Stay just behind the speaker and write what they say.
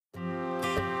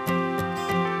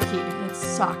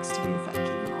sucks to be the fat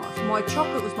kid in life. My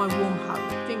chocolate was my warm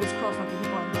hug. Fingers crossed I could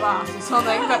hit my bus or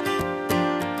something. But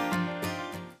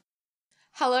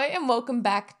Hello and welcome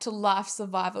back to Life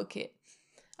Survival Kit.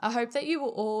 I hope that you were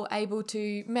all able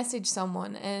to message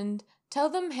someone and tell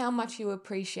them how much you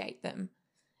appreciate them.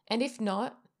 And if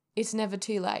not, it's never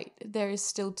too late. There is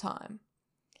still time.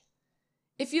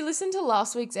 If you listened to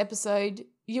last week's episode,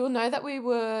 you will know that we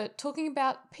were talking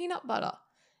about peanut butter,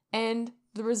 and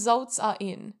the results are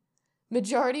in.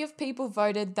 Majority of people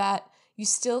voted that you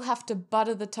still have to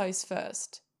butter the toast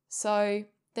first. So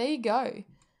there you go.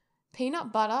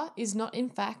 Peanut butter is not in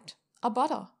fact a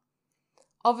butter.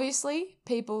 Obviously,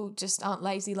 people just aren't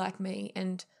lazy like me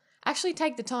and actually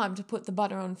take the time to put the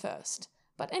butter on first.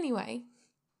 But anyway,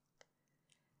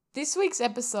 this week's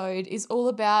episode is all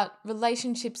about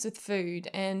relationships with food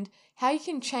and how you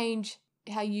can change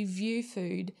how you view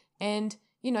food and,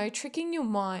 tricking your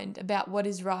mind about what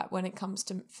is right when it comes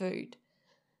to food.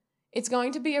 It's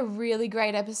going to be a really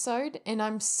great episode and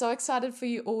I'm so excited for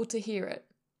you all to hear it.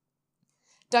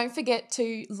 Don't forget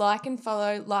to like and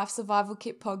follow Life Survival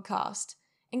Kit podcast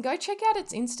and go check out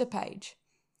its Insta page.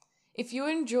 If you're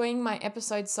enjoying my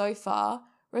episode so far,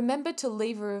 remember to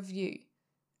leave a review.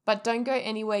 But don't go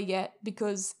anywhere yet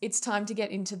because it's time to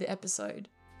get into the episode.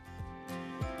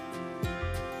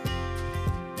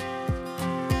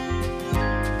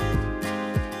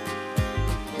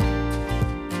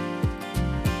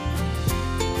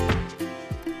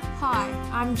 Hi,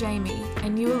 I'm Jamie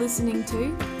and you are listening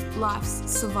to Life's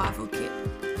Survival Kit,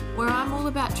 where I'm all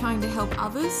about trying to help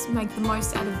others make the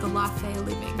most out of the life they are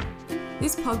living.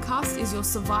 This podcast is your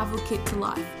survival kit to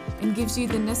life and gives you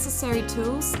the necessary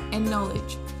tools and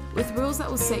knowledge with rules that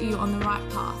will set you on the right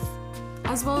path,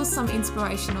 as well as some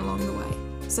inspiration along the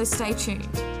way. So stay tuned.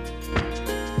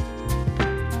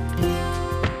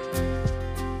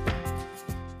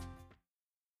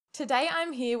 Today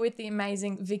I'm here with the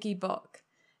amazing Vicky Bock.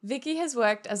 Vicky has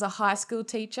worked as a high school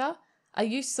teacher, a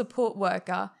youth support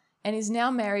worker, and is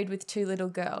now married with 2 little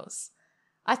girls.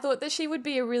 I thought that she would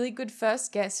be a really good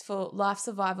first guest for Life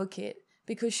Survival Kit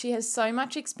because she has so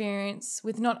much experience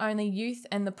with not only youth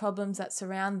and the problems that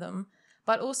surround them,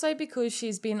 but also because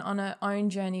she's been on her own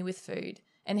journey with food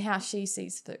and how she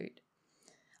sees food.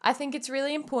 I think it's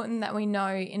really important that we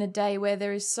know in a day where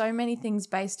there is so many things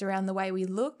based around the way we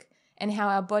look and how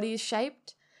our body is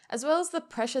shaped, as well as the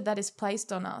pressure that is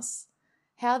placed on us,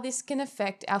 how this can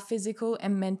affect our physical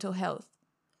and mental health,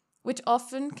 which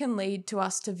often can lead to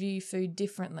us to view food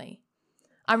differently.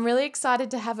 I'm really excited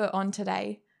to have her on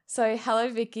today. So hello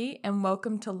Vicky and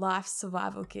welcome to Life's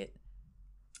Survival Kit.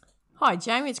 hi,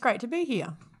 Jamie. It's great to be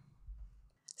here.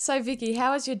 So Vicky,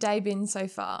 how has your day been so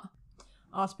far?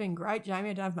 Oh, it's been great,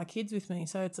 Jamie. I don't have my kids with me,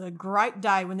 so it's a great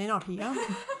day when they're not here.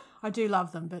 I do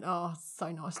love them, but it's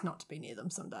so nice not to be near them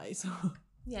some days.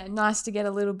 Yeah, nice to get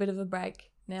a little bit of a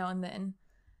break now and then.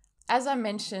 As I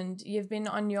mentioned, you've been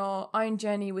on your own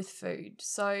journey with food.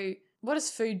 So what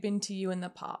has food been to you in the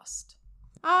past?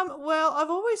 Well, I've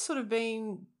always sort of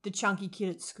been the chunky kid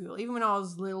at school. Even when I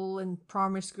was little in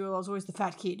primary school, I was always the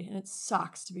fat kid, and it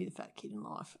sucks to be the fat kid in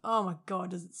life. Oh my God,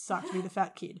 does it suck to be the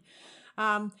fat kid?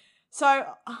 So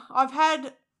I've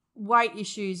had weight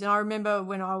issues, and I remember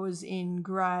when I was in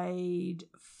grade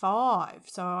 5,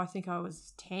 so I think I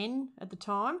was 10 at the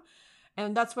time,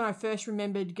 and that's when I first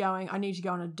remembered going, I need to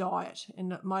go on a diet.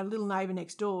 And my little neighbour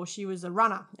next door, she was a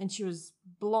runner, and she was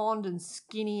blonde and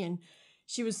skinny, and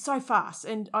she was so fast.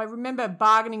 And I remember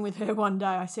bargaining with her one day.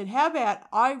 I said, how about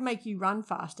I make you run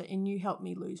faster and you help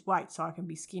me lose weight so I can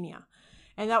be skinnier?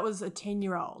 And that was a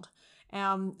 10-year-old.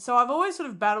 So I've always sort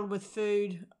of battled with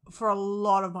food for a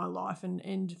lot of my life,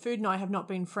 and food and I have not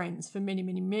been friends for many,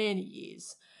 many, many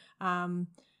years.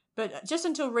 But just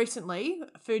until recently,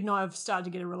 food and I have started to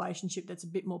get a relationship that's a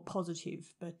bit more positive.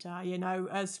 But,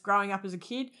 as growing up as a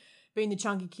kid, being the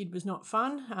chunky kid was not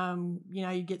fun.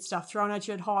 You get stuff thrown at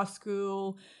you at high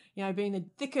school. Being the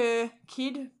thicker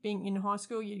kid, being in high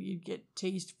school, you get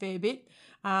teased a fair bit.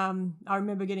 I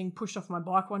remember getting pushed off my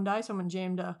bike one day. Someone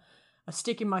jammed a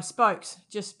stick in my spokes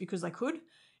just because they could.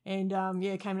 And,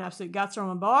 came an absolute gutser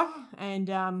on my bike.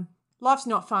 And life's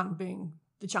not fun being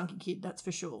the chunky kid, that's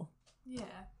for sure. Yeah.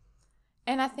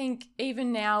 And I think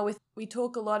even now we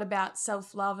talk a lot about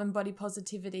self-love and body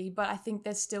positivity, but I think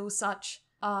there's still such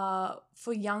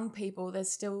for young people, they're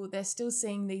still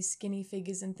seeing these skinny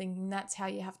figures and thinking that's how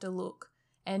you have to look,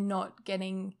 and not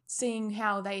seeing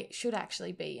how they should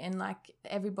actually be, and like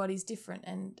everybody's different.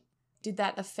 And did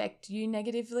that affect you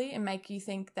negatively and make you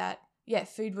think that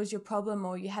food was your problem,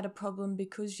 or you had a problem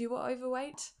because you were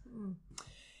overweight?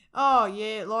 Oh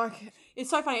yeah, like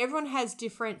it's so funny. Everyone has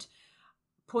different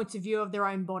points of view of their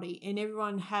own body, and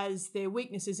everyone has their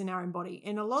weaknesses in our own body.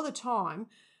 And a lot of the time,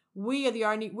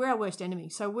 we're our worst enemy.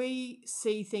 So we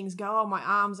see things go, oh, my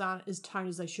arms aren't as toned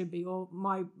as they should be, or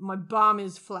my bum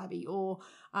is flabby, or,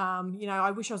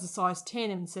 I wish I was a size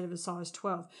 10 instead of a size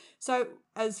 12. So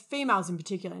as females in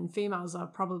particular, and females are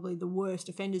probably the worst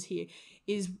offenders here,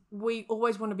 is we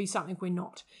always want to be something we're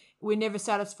not. We're never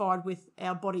satisfied with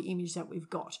our body image that we've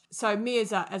got. So me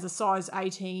as a size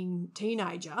 18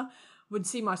 teenager would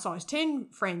see my size 10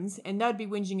 friends, and they'd be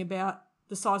whinging about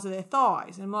the size of their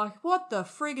thighs. And I'm like, what the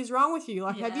frig is wrong with you?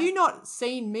 Like, Have you not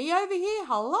seen me over here?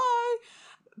 Hello?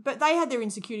 But they had their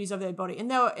insecurities of their body.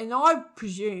 And I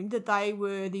presumed that they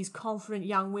were these confident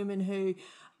young women who,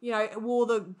 wore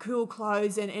the cool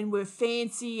clothes and were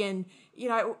fancy and,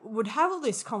 would have all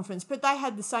this confidence. But they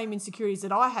had the same insecurities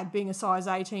that I had, being a size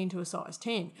 18 to a size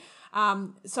 10.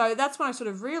 So that's when I sort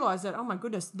of realised that, oh my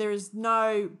goodness, there is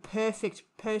no perfect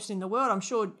person in the world. I'm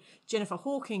sure Jennifer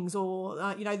Hawkins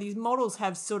or, these models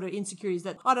have sort of insecurities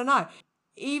that, I don't know,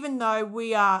 even though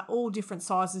we are all different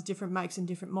sizes, different makes and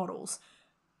different models,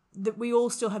 that we all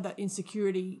still have that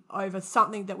insecurity over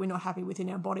something that we're not happy with in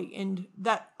our body. And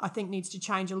that, I think, needs to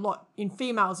change a lot in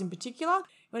females in particular.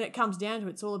 When it comes down to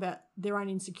it, it's all about their own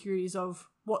insecurities of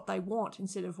what they want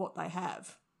instead of what they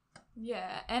have.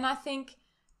 Yeah, and I think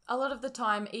a lot of the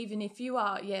time, even if you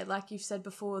are, like you've said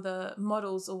before, the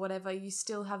models or whatever, you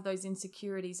still have those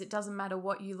insecurities. It doesn't matter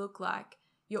what you look like.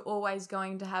 You're always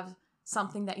going to have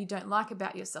something that you don't like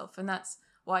about yourself. And that's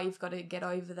why you've got to get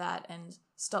over that and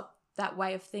stop that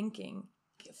way of thinking.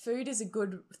 Food is a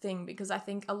good thing, because I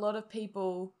think a lot of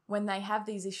people, when they have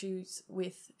these issues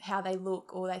with how they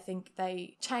look, or they think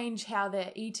they change how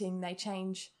they're eating, they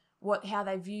change how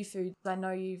they view food. I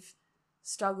know you've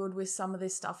struggled with some of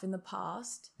this stuff in the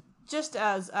past. Just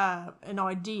as an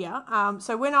idea,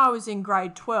 so when I was in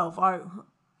grade 12,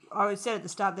 I said at the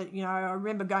start that, I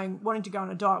remember wanting to go on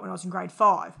a diet when I was in grade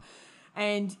 5,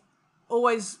 and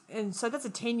so that's a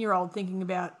 10-year-old thinking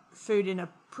about food in a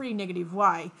pretty negative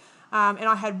way. And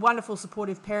I had wonderful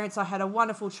supportive parents. I had a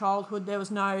wonderful childhood. There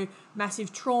was no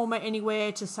massive trauma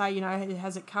anywhere to say,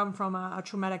 has it come from a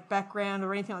traumatic background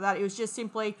or anything like that. It was just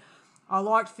simply, I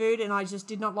liked food and I just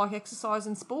did not like exercise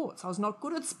and sports. I was not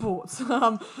good at sports.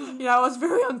 I was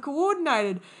very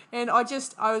uncoordinated, and I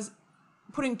was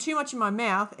putting too much in my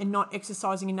mouth and not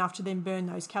exercising enough to then burn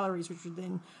those calories, which would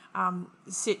then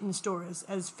sit and store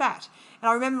as fat. And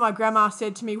I remember my grandma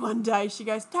said to me one day, she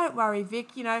goes, don't worry, Vic,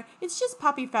 it's just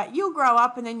puppy fat. You'll grow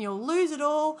up and then you'll lose it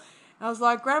all. And I was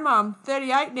like, Grandma, I'm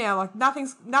 38 now. Like,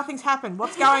 nothing's happened.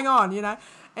 What's going on,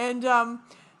 And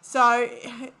so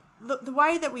the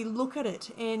way that we look at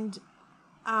it, and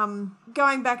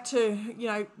going back to,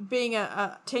 being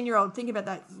a 10-year-old, think about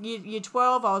that. Year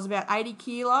 12, I was about 80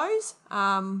 kilos.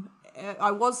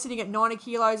 I was sitting at 90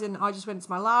 kilos, and I just went, it's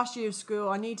my last year of school.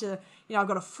 I need to, I've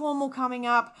got a formal coming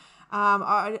up.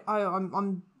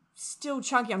 I'm still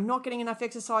chunky. I'm not getting enough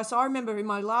exercise. So I remember in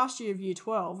my last year of year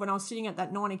 12, when I was sitting at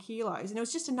that 90 kilos, and it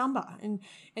was just a number. And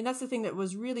that's the thing that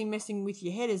was really messing with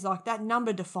your head, is like that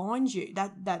number defines you.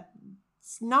 That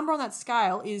number on that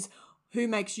scale is who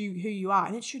makes you who you are,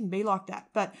 and it shouldn't be like that.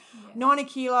 But 90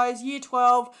 kilos, year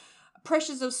 12,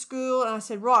 pressures of school, and I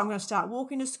said, right, I'm going to start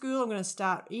walking to school, I'm going to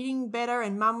start eating better.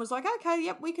 And Mum was like, okay,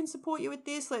 yep, we can support you with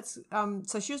this. Let's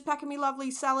so she was packing me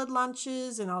lovely salad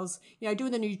lunches, and I was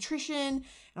doing the nutrition, and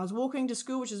I was walking to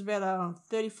school, which is about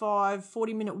a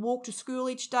 35-40 minute walk to school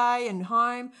each day and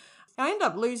home. I ended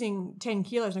up losing 10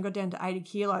 kilos, and I got down to 80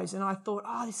 kilos, and I thought,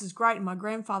 oh, this is great. And my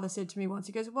grandfather said to me once,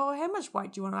 he goes, well, how much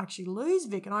weight do you want to actually lose,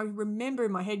 Vic? And I remember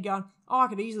in my head going, oh, I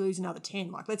could easily lose another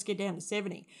 10. Like, let's get down to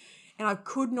 70. And I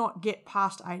could not get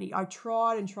past 80. I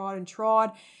tried and tried and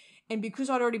tried. And because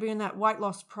I'd already been in that weight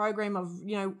loss program of,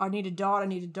 I need a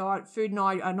diet, food and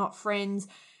I are not friends.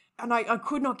 And I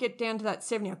could not get down to that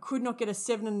 70. I could not get a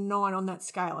 7 and a 9 on that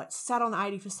scale. It sat on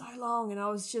 80 for so long, and I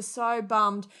was just so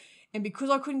bummed. And because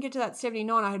I couldn't get to that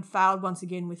 79, I had failed once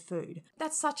again with food.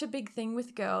 That's such a big thing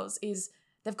with girls, is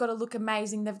they've got to look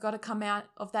amazing. They've got to come out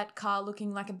of that car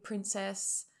looking like a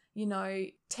princess,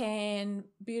 tan,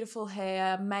 beautiful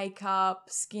hair, makeup,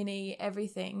 skinny,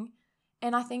 everything.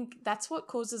 And I think that's what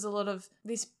causes a lot of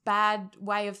this bad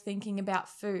way of thinking about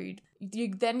food. You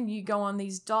go on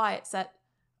these diets that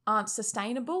aren't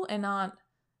sustainable and aren't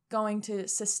going to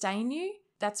sustain you.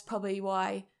 That's probably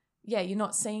why you're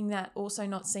not seeing that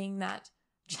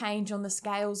change on the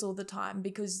scales all the time,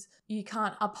 because you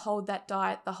can't uphold that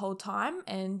diet the whole time.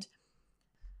 And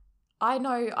I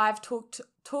know I've talked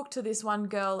to this one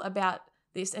girl about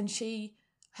this, and she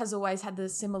has always had the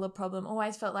similar problem,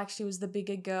 always felt like she was the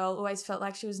bigger girl, always felt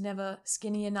like she was never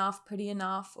skinny enough, pretty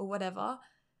enough, or whatever.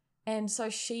 And so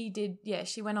she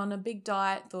went on a big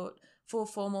diet, thought full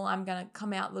formal, I'm going to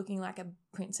come out looking like a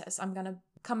princess. I'm going to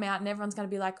come out and everyone's going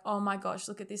to be like, oh my gosh,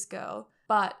 look at this girl.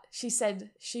 But she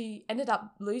said she ended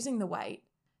up losing the weight.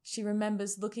 She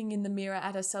remembers looking in the mirror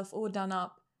at herself all done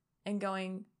up and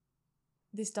going,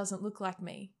 this doesn't look like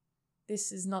me.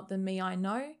 This is not the me I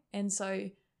know. And so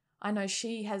I know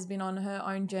she has been on her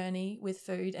own journey with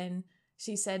food, and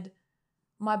she said,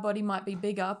 my body might be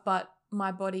bigger, but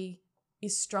my body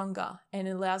is stronger and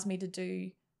it allows me to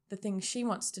do the things she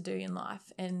wants to do in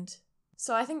life. And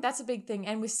so I think that's a big thing.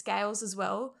 And with scales as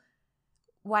well,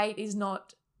 weight does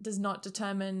not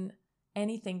determine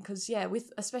anything, because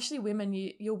with especially women,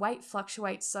 your weight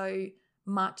fluctuates so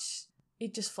much.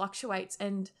 It just fluctuates,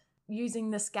 and using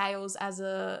the scales as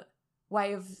a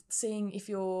way of seeing if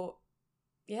you're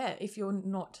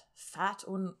not fat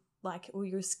or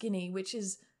you're skinny, which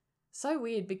is so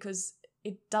weird because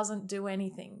it doesn't do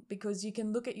anything, because you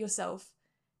can look at yourself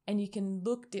and you can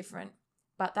look different,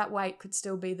 but that weight could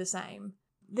still be the same.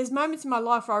 There's moments in my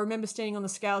life where I remember standing on the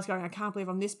scales going, I can't believe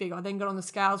I'm this big. I then got on the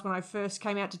scales when I first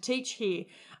came out to teach here,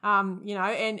 and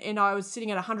I was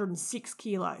sitting at 106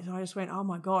 kilos. And I just went, oh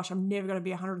my gosh, I'm never going to be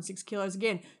 106 kilos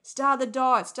again. Started the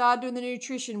diet, started doing the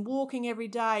nutrition, walking every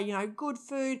day, good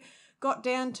food. Got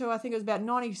down to, I think it was about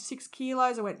 96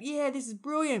 kilos. I went, yeah, this is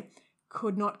brilliant.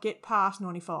 Could not get past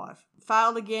 95.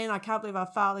 Failed again. I can't believe I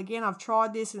failed again. I've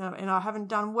tried this and I haven't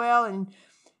done well. And,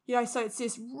 so it's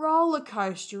this roller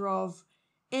coaster of,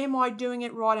 am I doing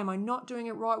it right? Am I not doing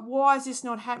it right? Why is this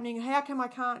not happening? How come I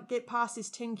can't get past this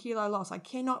 10 kilo loss? I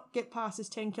cannot get past this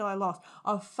 10 kilo loss.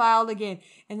 I've failed again.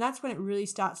 And that's when it really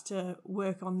starts to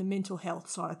work on the mental health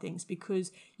side of things,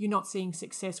 because you're not seeing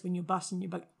success when you're busting your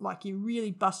butt, you're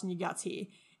really busting your guts here,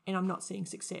 and I'm not seeing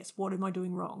success. What am I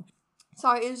doing wrong?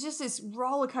 So it was just this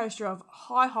roller coaster of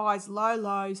high highs, low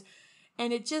lows.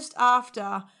 And it just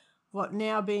after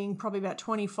now being probably about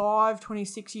 25,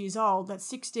 26 years old, that's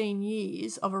 16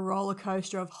 years of a roller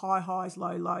coaster of high highs,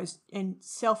 low lows, and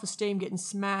self-esteem getting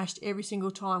smashed every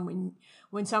single time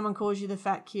when someone calls you the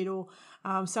fat kid, or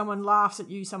someone laughs at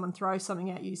you, someone throws something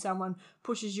at you, someone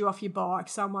pushes you off your bike,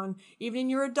 someone, even in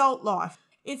your adult life.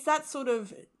 It's that sort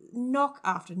of knock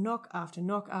after knock after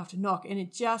knock after knock, and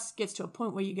it just gets to a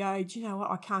point where you go, do you know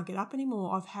what, I can't get up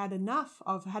anymore. I've had enough.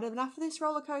 I've had enough of this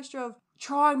roller coaster of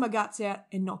trying my guts out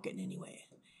and not getting anywhere.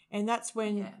 And that's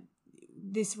when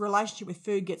this relationship with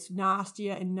food gets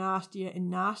nastier and nastier and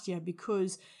nastier,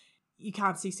 because you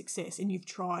can't see success and you've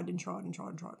tried and tried and tried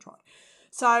and tried and tried.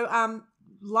 So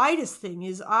latest thing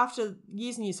is, after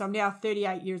years and years, so I'm now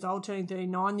 38 years old, turning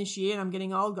 39 this year, and I'm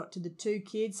getting old, got to the 2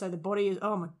 kids, so the body is,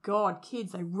 oh my God,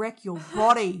 kids, they wreck your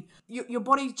body. Your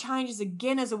body changes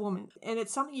again as a woman, and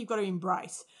it's something you've got to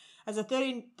embrace. As a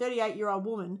 38-year-old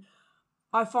woman,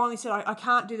 I finally said, I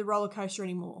can't do the roller coaster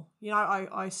anymore.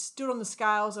 I stood on the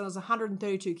scales and I was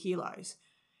 132 kilos.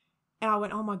 And I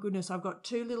went, oh my goodness, I've got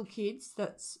 2 little kids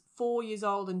that's 4 years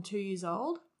old and 2 years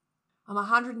old. I'm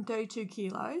 132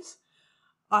 kilos.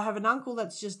 I have an uncle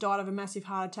that's just died of a massive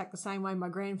heart attack the same way my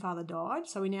grandfather died.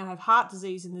 So we now have heart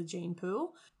disease in the gene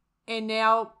pool. And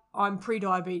now I'm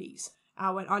pre-diabetes.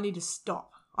 I went, I need to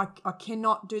stop. I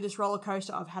cannot do this roller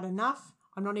coaster. I've had enough.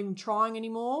 I'm not even trying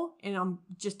anymore. And I'm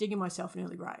just digging myself an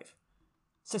early grave.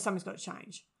 So something's got to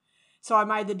change. So I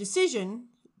made the decision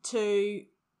to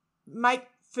make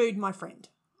food my friend.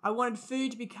 I wanted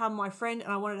food to become my friend,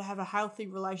 and I wanted to have a healthy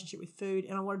relationship with food,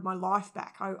 and I wanted my life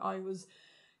back. I was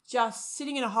just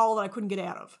sitting in a hole that I couldn't get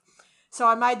out of. So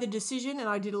I made the decision, and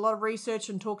I did a lot of research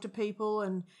and talked to people,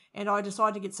 and I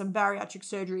decided to get some bariatric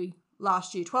surgery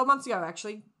last year, 12 months ago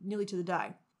actually, nearly to the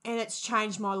day. And it's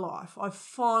changed my life. I've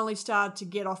finally started to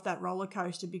get off that roller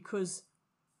coaster, because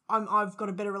I've got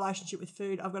a better relationship with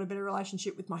food. I've got a better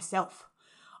relationship with myself.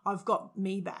 I've got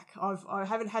me back. I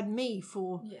haven't had me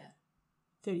for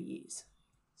 30 years.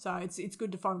 So it's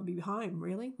good to finally be home,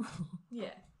 really.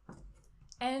 Yeah.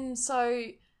 And so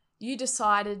you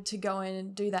decided to go in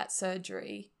and do that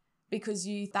surgery because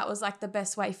that was like the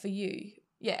best way for you.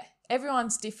 Yeah.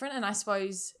 Everyone's different, and I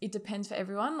suppose it depends for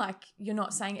everyone. Like, you're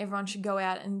not saying everyone should go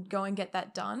out and go and get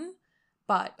that done,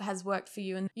 but has worked for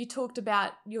you. And you talked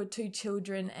about your 2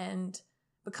 children and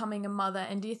becoming a mother.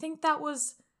 And do you think that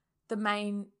was the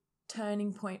main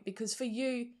turning point? Because for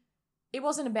you, it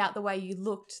wasn't about the way you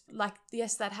looked. Like,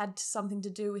 yes, that had something to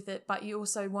do with it, but you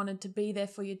also wanted to be there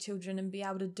for your children and be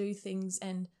able to do things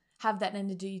and have that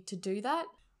energy to do that.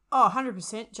 Oh,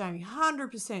 100%, Jamie,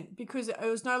 100%, because it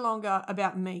was no longer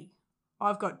about me.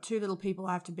 I've got 2 little people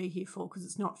I have to be here for, because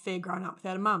it's not fair growing up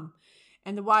without a mum.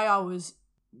 And the way I was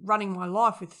running my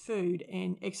life with food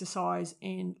and exercise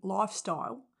and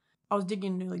lifestyle, I was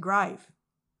digging an early grave.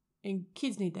 and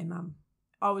kids need their mum.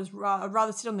 I'd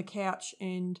rather sit on the couch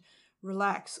and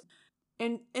relax.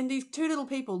 And these two little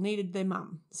people needed their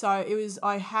mum. So it was,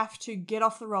 I have to get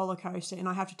off the roller coaster and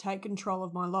I have to take control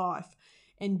of my life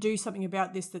and do something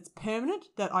about this that's permanent,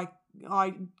 that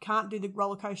I can't do the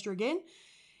roller coaster again.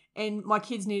 And my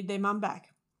kids needed their mum back.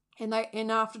 And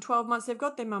after 12 months, they've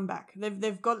got their mum back.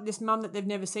 They've got this mum that they've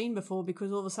never seen before,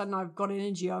 because all of a sudden I've got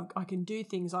energy. I can do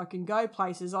things. I can go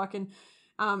places. I can,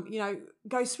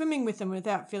 go swimming with them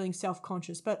without feeling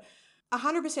self-conscious. But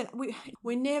 100%,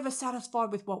 we're never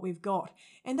satisfied with what we've got.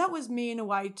 And that was me in a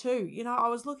way too. I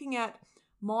was looking at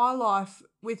my life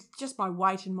with just my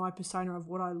weight and my persona of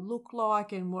what I look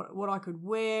like and what I could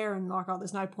wear, and like, oh,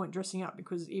 there's no point dressing up,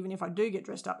 because even if I do get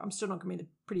dressed up, I'm still not going to be the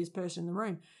prettiest person in the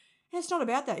room. And it's not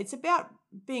about that. It's about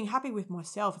being happy with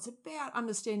myself. It's about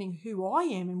understanding who I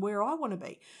am and where I want to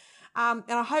be. And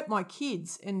I hope my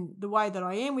kids, and the way that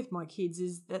I am with my kids,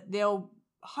 is that they'll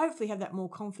hopefully have that more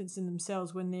confidence in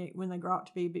themselves when they grow up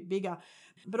to be a bit bigger.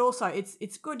 But also,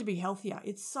 it's good to be healthier.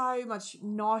 It's so much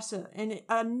nicer. And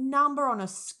a number on a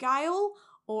scale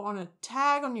or on a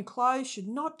tag on your clothes should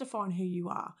not define who you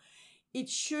are. It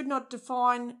should not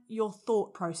define your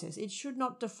thought process. It should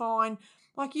not define...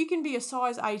 Like, you can be a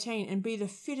size 18 and be the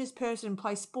fittest person and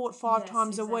play sport five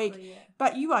times a week,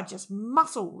 but you are just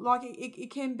muscle. Like, it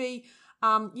can be,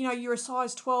 you're a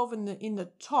size 12 in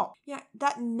the top.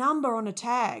 That number on a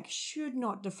tag should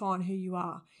not define who you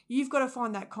are. You've got to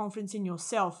find that confidence in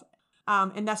yourself.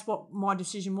 And that's what my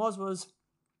decision was,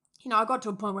 I got to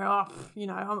a point where,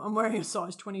 I'm wearing a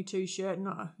size 22 shirt and,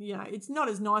 it's not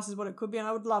as nice as what it could be. And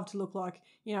I would love to look like,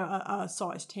 a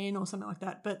size 10 or something like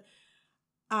that. But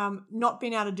not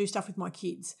being able to do stuff with my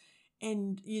kids.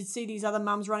 And you'd see these other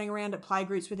mums running around at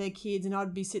playgroups with their kids, and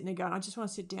I'd be sitting there going, I just want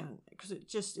to sit down, because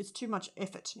it's too much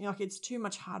effort. It's too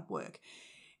much hard work.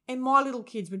 And my little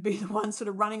kids would be the ones sort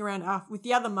of running around with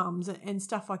the other mums and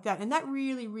stuff like that. And that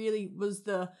really, really was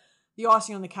the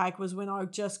icing on the cake, was when I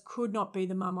just could not be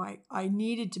the mum I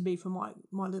needed to be for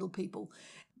my little people.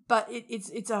 But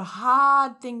it's a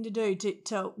hard thing to do,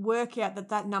 to work out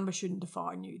that number shouldn't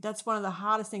define you. That's one of the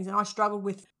hardest things, and I struggled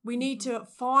with. We need to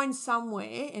find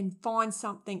somewhere and find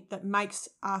something that makes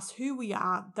us who we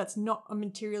are, that's not a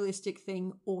materialistic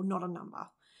thing or not a number.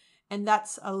 And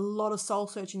that's a lot of soul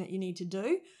searching that you need to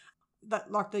do. That,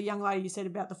 like the young lady you said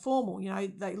about the formal,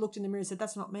 they looked in the mirror and said,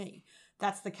 that's not me.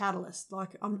 That's the catalyst.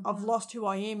 Like, I've lost who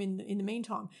I am in the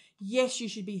meantime. Yes, you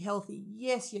should be healthy.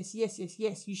 Yes,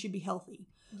 you should be healthy.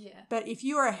 Yeah. But if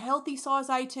you are a healthy size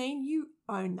 18, you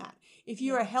own that. If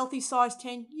you're a healthy size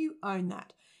 10, you own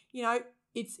that.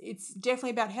 It's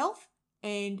definitely about health,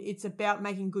 and it's about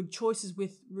making good choices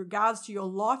with regards to your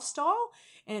lifestyle,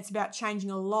 and it's about changing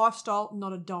a lifestyle,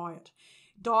 not a diet.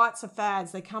 Diets are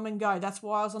fads. They come and go. That's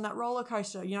why I was on that roller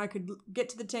coaster. I could get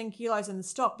to the 10 kilos and then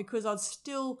stop, because I'd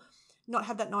still not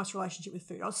have that nice relationship with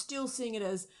food. I was still seeing it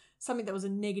as something that was a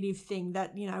negative thing,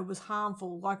 that, was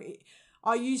harmful. Like,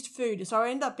 I used food. So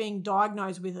I ended up being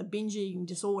diagnosed with a binge eating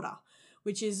disorder,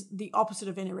 which is the opposite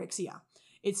of anorexia.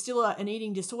 It's still an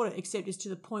eating disorder, except it's to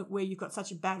the point where you've got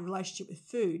such a bad relationship with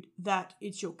food that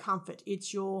it's your comfort.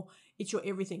 It's your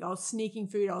everything. I was sneaking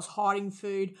food. I was hiding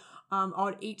food. I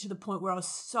would eat to the point where I was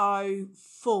so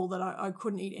full that I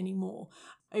couldn't eat anymore.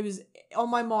 It was on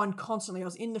my mind constantly. I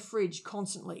was in the fridge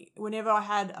constantly. Whenever I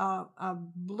had a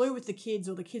blue with the kids,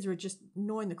 or the kids were just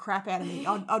annoying the crap out of me,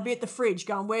 I'd be at the fridge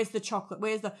going, where's the chocolate?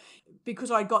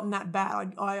 Because I'd gotten that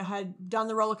bad. I had done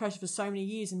the roller coaster for so many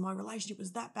years, and my relationship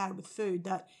was that bad with food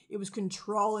that it was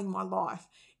controlling my life,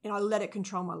 and I let it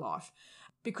control my life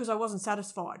because I wasn't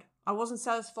satisfied. I wasn't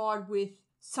satisfied with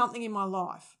something in my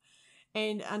life.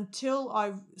 And until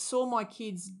I saw my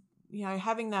kids,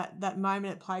 having that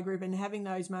moment at playgroup and having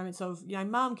those moments of,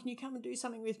 Mum, can you come and do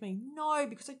something with me? No,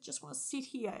 because I just want to sit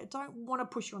here. I don't want to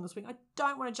push you on the swing. I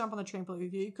don't want to jump on the trampoline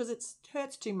with you because it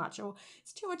hurts too much, or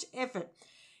it's too much effort.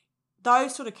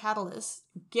 Those sort of catalysts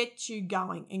get you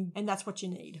going, and that's what you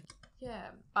need.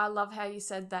 Yeah, I love how you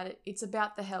said that it's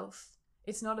about the health.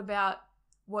 It's not about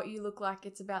what you look like.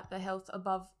 It's about the health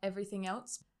above everything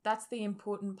else. That's the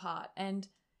important part. And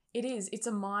it's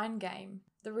a mind game.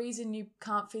 The reason you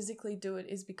can't physically do it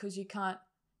is because you can't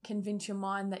convince your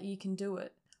mind that you can do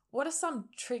it. What are some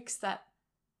tricks that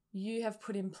you have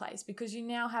put in place? Because you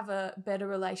now have a better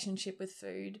relationship with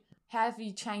food. How have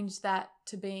you changed that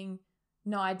to being,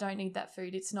 no, I don't need that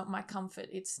food. It's not my comfort.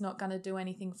 It's not going to do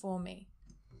anything for me.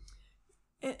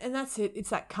 And that's it. It's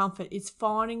that comfort. It's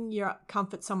finding your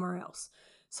comfort somewhere else.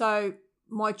 So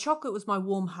my chocolate was my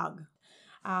warm hug.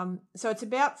 So it's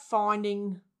about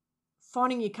finding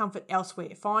your comfort elsewhere,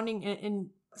 finding,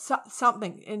 and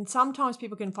something. And sometimes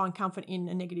people can find comfort in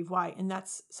a negative way, and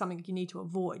that's something you need to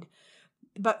avoid.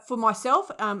 But for myself,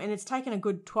 and it's taken a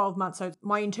good 12 months, so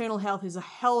my internal health is a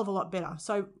hell of a lot better.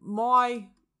 So my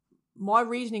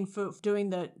reasoning for doing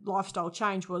the lifestyle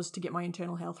change was to get my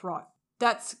internal health right.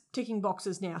 That's ticking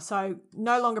boxes now. So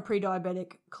no longer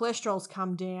pre-diabetic, cholesterol's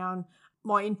come down.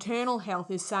 My internal health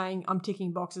is saying I'm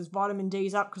ticking boxes. Vitamin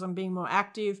D's up because I'm being more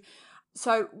active.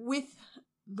 So with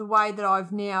the way that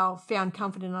I've now found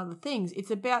comfort in other things, it's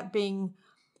about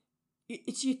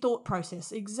it's your thought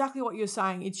process, exactly what you're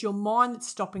saying. It's your mind that's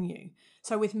stopping you.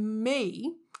 So with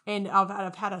me, and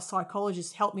I've had a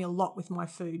psychologist help me a lot with my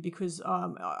food because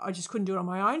I just couldn't do it on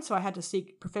my own. So I had to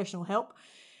seek professional help.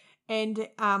 And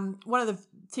one of the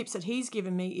tips that he's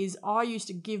given me is I used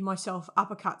to give myself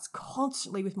uppercuts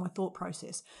constantly with my thought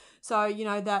process. So,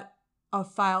 that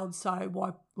I've failed, so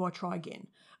why try again?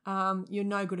 You're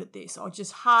no good at this. Or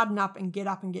just harden up and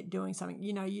get doing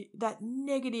something. That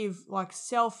negative, like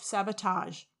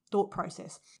self-sabotage thought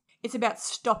process. It's about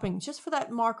stopping just for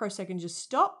that microsecond. Just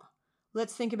stop.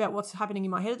 Let's think about what's happening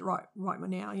in my head right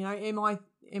now.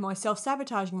 Am I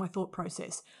self-sabotaging my thought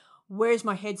process? Where's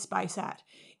my headspace at?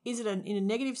 Is it in a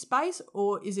negative space,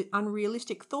 or is it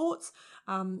unrealistic thoughts?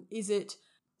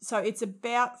 So it's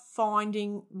about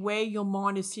finding where your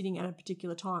mind is sitting at a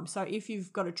particular time. So if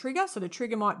you've got a trigger, so the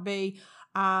trigger might be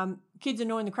kids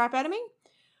annoying the crap out of me.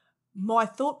 My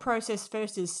thought process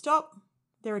first is stop.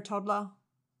 They're a toddler.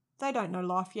 They don't know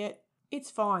life yet. It's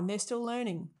fine. They're still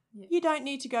learning. Yeah. You don't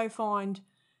need to go find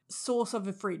source of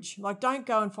a fridge. Like, don't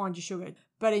go and find your sugar.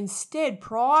 But instead,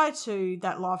 prior to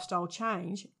that lifestyle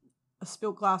change, a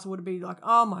spilt glass would be like,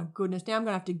 oh my goodness, now I'm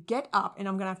going to have to get up and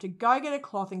I'm going to have to go get a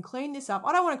cloth and clean this up.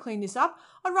 I don't want to clean this up.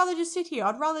 I'd rather just sit here.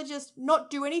 I'd rather just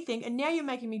not do anything. And now you're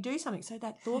making me do something. So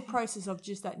that thought process of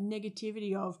just that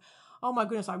negativity of, oh my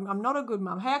goodness, I'm not a good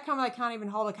mum. How come they can't even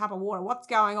hold a cup of water? What's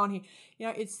going on here?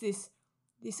 It's this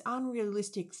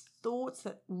unrealistic thoughts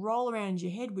that roll around in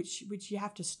your head, which you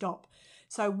have to stop.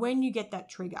 So when you get that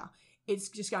trigger, it's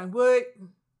just going, whoa,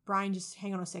 brain, just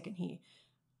hang on a second here.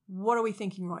 What are we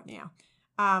thinking right now?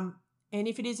 And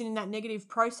if it is in that negative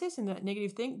process and that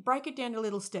negative thing, break it down to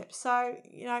little steps. So,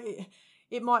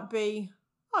 it might be,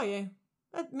 oh yeah,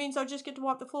 that means I just get to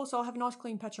wipe the floor, so I'll have a nice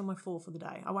clean patch on my floor for the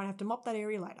day. I won't have to mop that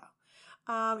area later.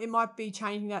 It might be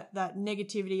changing that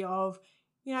negativity of,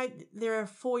 they're a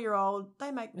 4-year-old,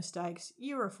 they make mistakes.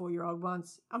 You were a 4-year-old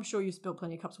once. I'm sure you spilled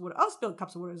plenty of cups of water. I've spilled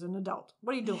cups of water as an adult.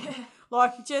 What are you doing?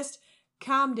 Like, just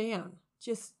calm down.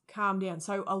 Just calm down.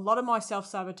 So a lot of my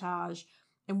self-sabotage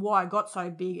and why I got so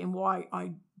big and why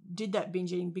I did that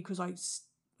binge eating, because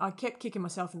I kept kicking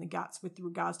myself in the guts with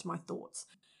regards to my thoughts.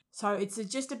 So it's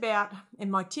just about,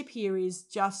 and my tip here is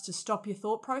just to stop your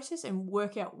thought process and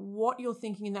work out what you're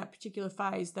thinking in that particular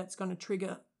phase that's going to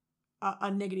trigger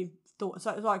a negative thought. So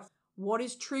it's like, what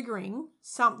is triggering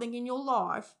something in your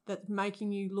life that's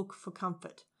making you look for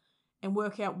comfort, and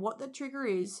work out what the trigger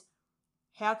is.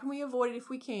 How can we avoid it if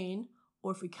we can?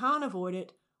 Or if we can't avoid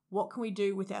it, what can we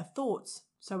do with our thoughts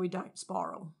so we don't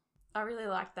spiral? I really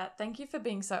like that. Thank you for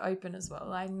being so open as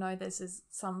well. I know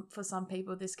for some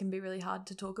people this can be really hard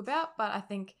to talk about, but I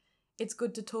think it's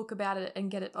good to talk about it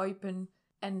and get it open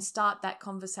and start that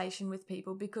conversation with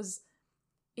people, because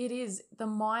the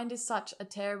mind is such a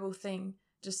terrible thing.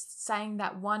 Just saying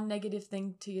that one negative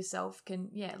thing to yourself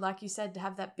can, like you said, to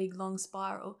have that big long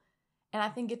spiral. And I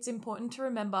think it's important to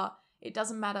remember it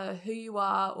doesn't matter who you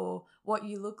are or what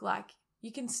you look like.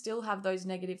 You can still have those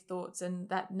negative thoughts and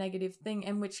that negative thing,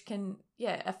 and which can,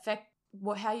 affect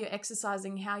how you're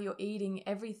exercising, how you're eating,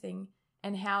 everything,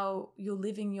 and how you're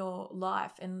living your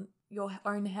life and your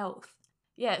own health.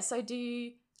 Yeah. So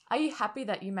are you happy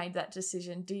that you made that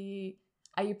decision?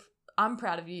 I'm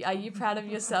proud of you. Are you proud of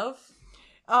yourself?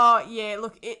 Oh yeah.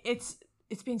 Look, it's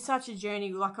been such a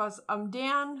journey. Like I'm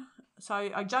down. So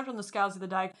I jumped on the scales the other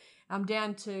day. I'm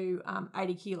down to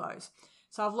 80 kilos.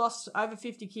 So I've lost over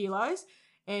 50 kilos,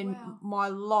 and wow, my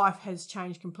life has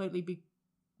changed completely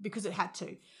because it had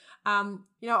to.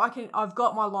 I've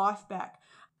got my life back.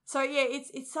 So yeah,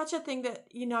 it's such a thing that,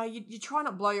 you try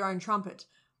not blow your own trumpet,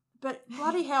 but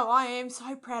bloody hell, I am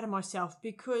so proud of myself,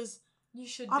 because you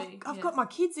should be. I've got my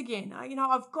kids again.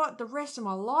 I've got the rest of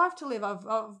my life to live.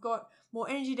 I've got more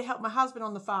energy to help my husband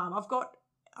on the farm. I've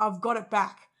got it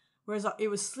back. Whereas it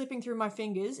was slipping through my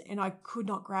fingers and I could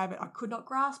not grab it. I could not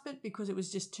grasp it because it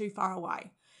was just too far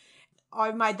away.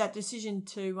 I made that decision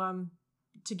to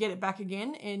get it back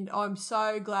again, and I'm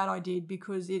so glad I did,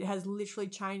 because it has literally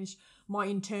changed my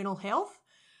internal health,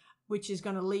 which is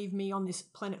going to leave me on this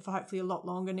planet for hopefully a lot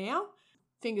longer now.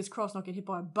 fingers crossed not get hit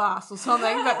by a bus or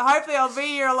something, but hopefully I'll be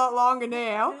here a lot longer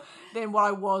now than what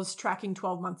I was tracking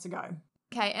 12 months ago.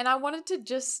 Okay, and I wanted to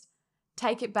just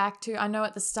take it back to, I know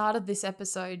at the start of this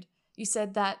episode, you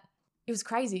said that it was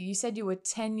crazy. You said you were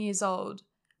 10 years old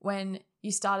when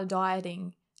you started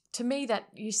dieting. To me, that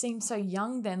you seem so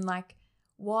young then. Like,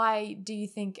 why do you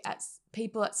think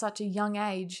people at such a young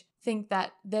age think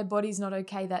that their body's not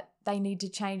okay, that they need to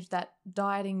change, that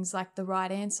dieting's like the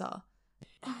right answer?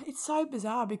 It's so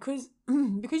bizarre because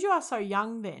you are so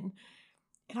young then,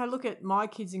 and I look at my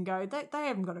kids and go, they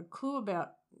haven't got a clue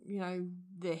about,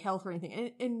 their health or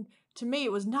anything. And to me,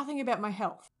 it was nothing about my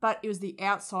health, but it was the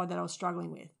outside that I was struggling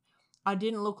with. I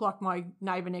didn't look like my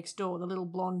neighbour next door, the little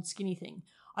blonde skinny thing.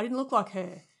 I didn't look like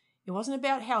her. It wasn't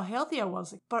about how healthy I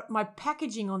was, but my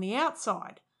packaging on the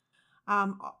outside.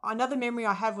 Another memory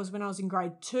I have was when I was in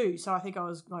grade 2, so I think I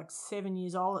was like 7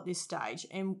 years old at this stage,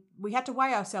 and we had to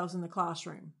weigh ourselves in the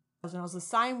classroom. And I was the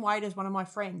same weight as one of my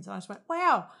friends, and I just went,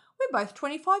 wow, we're both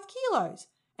 25 kilos.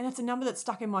 And that's a number that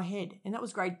stuck in my head, and that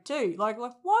was grade 2. Like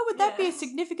why would that be a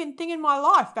significant thing in my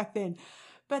life back then?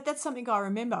 But that's something I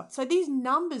remember. So these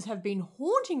numbers have been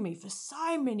haunting me for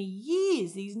so many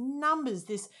years. These numbers,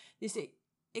 this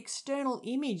external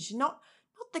image, not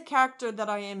the character that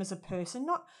I am as a person,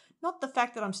 not the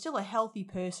fact that I'm still a healthy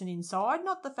person inside,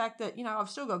 not the fact that, I've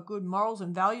still got good morals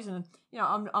and values and,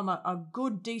 I'm a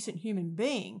good, decent human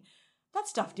being. That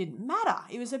stuff didn't matter.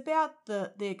 It was about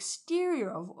the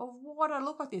exterior of what I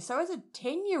look like this. So as a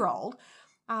 10-year-old,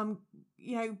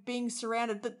 being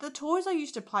surrounded, the toys I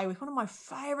used to play with, one of my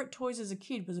favourite toys as a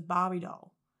kid was a Barbie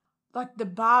doll. Like the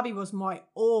Barbie was my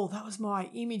all. That was my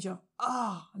image of,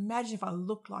 imagine if I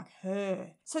looked like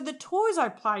her. So the toys I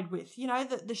played with,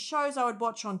 the shows I would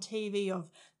watch on TV of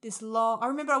this long, I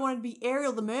remember I wanted to be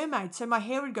Ariel the mermaid, so my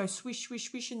hair would go swish, swish,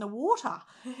 swish in the water,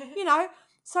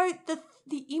 So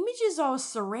the images I was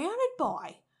surrounded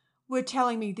by were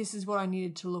telling me this is what I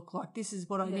needed to look like. This is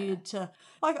what I needed to,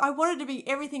 I wanted to be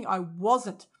everything I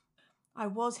wasn't. I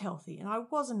was healthy and I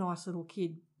was a nice little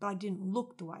kid, but I didn't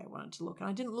look the way I wanted to look. And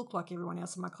I didn't look like everyone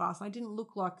else in my class. And I didn't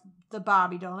look like the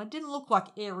Barbie doll. And I didn't look like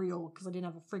Ariel because I didn't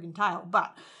have a friggin' tail.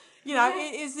 But,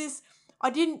 I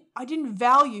didn't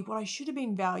value what I should have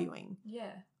been valuing.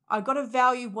 Yeah. I got to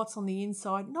value what's on the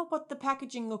inside, not what the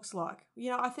packaging looks like.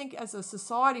 I think as a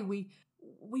society,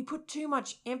 we put too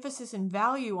much emphasis and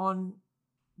value on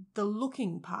the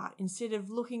looking part instead of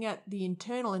looking at the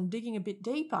internal and digging a bit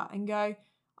deeper and go,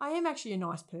 I am actually a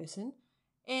nice person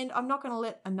and I'm not going to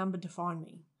let a number define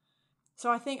me.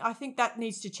 So I think that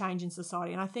needs to change in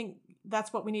society. And I think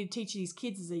that's what we need to teach these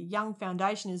kids as a young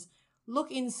foundation is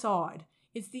look inside.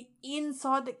 It's the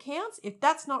inside that counts. If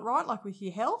that's not right, like with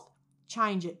your health,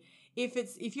 change it.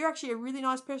 If you're actually a really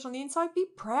nice person on the inside, be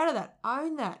proud of that.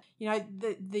 Own that.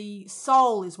 The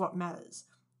soul is what matters,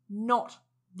 not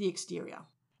the exterior.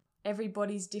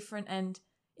 Everybody's different, and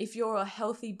if you're a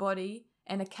healthy body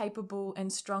and a capable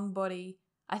and strong body,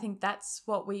 I think that's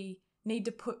what we need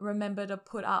to remember to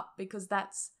put up, because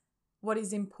that's what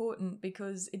is important,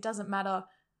 because it doesn't matter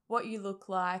what you look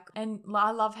like. And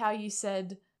I love how you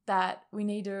said that we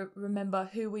need to remember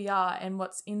who we are and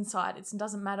what's inside. It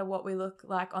doesn't matter what we look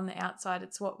like on the outside.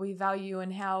 It's what we value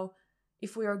and how,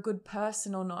 if we're a good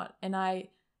person or not. And I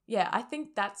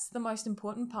think that's the most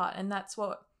important part. And that's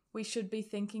what we should be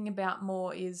thinking about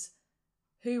more, is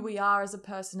who we are as a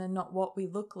person and not what we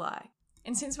look like.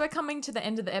 And since we're coming to the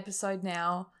end of the episode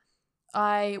now,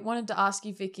 I wanted to ask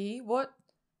you, Vicky, what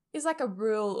is like a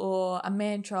rule or a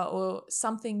mantra or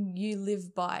something you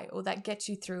live by or that gets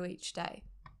you through each day?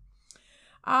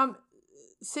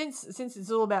 Since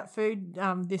it's all about food,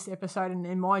 this episode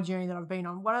and my journey that I've been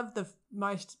on, one of the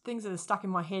most things that has stuck in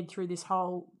my head through this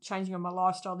whole changing of my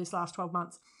lifestyle this last 12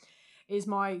 months is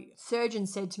my surgeon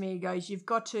said to me, he goes, you've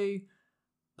got to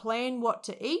plan what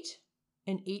to eat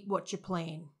and eat what you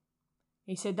plan.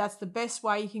 He said that's the best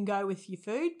way you can go with your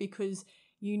food, because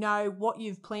you know what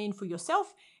you've planned for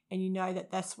yourself and you know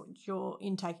that that's what you're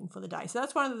intaking for the day. So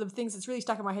that's one of the things that's really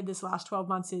stuck in my head this last 12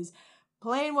 months is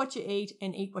plan what you eat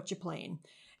and eat what you plan.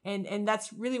 And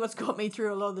that's really what's got me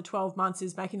through a lot of the 12 months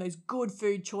is making those good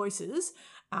food choices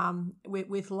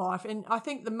with life. And I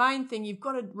think the main thing you've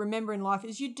got to remember in life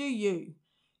is you do you.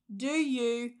 Do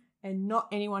you and not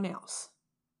anyone else.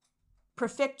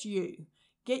 Perfect you.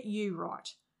 Get you right.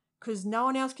 Because no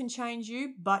one else can change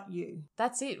you but you.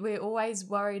 That's it. We're always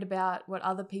worried about what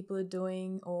other people are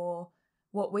doing or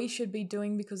what we should be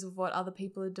doing because of what other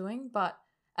people are doing. But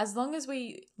as long as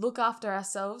we look after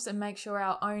ourselves and make sure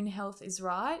our own health is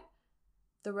right,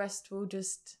 the rest will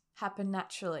just happen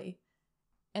naturally.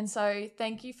 And so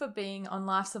thank you for being on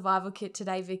Life Survival Kit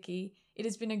today, Vicky. It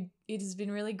has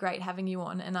been really great having you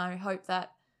on, and I hope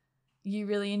that you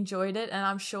really enjoyed it. And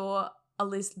I'm sure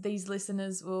these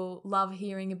listeners will love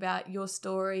hearing about your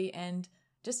story and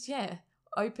just,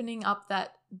 opening up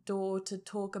that door to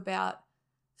talk about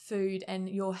food and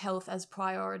your health as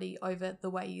priority over the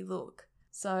way you look.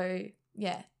 So,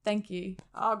 thank you.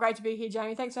 Oh, great to be here,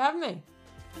 Jamie. Thanks for having me.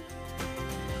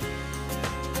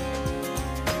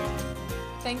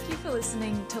 Thank you for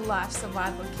listening to Life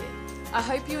Survival Kit. I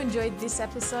hope you enjoyed this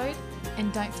episode,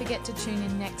 and don't forget to tune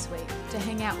in next week to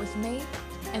hang out with me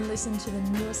and listen to the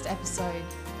newest episode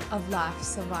of Life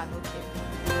Survival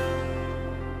Kit.